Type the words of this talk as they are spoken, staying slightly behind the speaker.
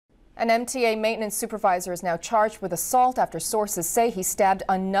An MTA maintenance supervisor is now charged with assault after sources say he stabbed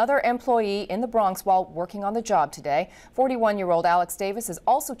another employee in the Bronx while working on the job today. 41-year-old Alex Davis is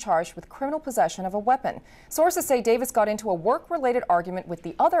also charged with criminal possession of a weapon. Sources say Davis got into a work-related argument with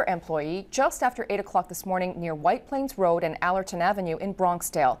the other employee just after 8 o'clock this morning near White Plains Road and Allerton Avenue in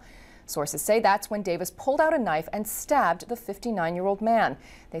Bronxdale. Sources say that's when Davis pulled out a knife and stabbed the 59-year-old man.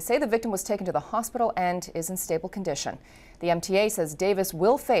 They say the victim was taken to the hospital and is in stable condition. The MTA says Davis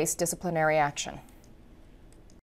will face disciplinary action.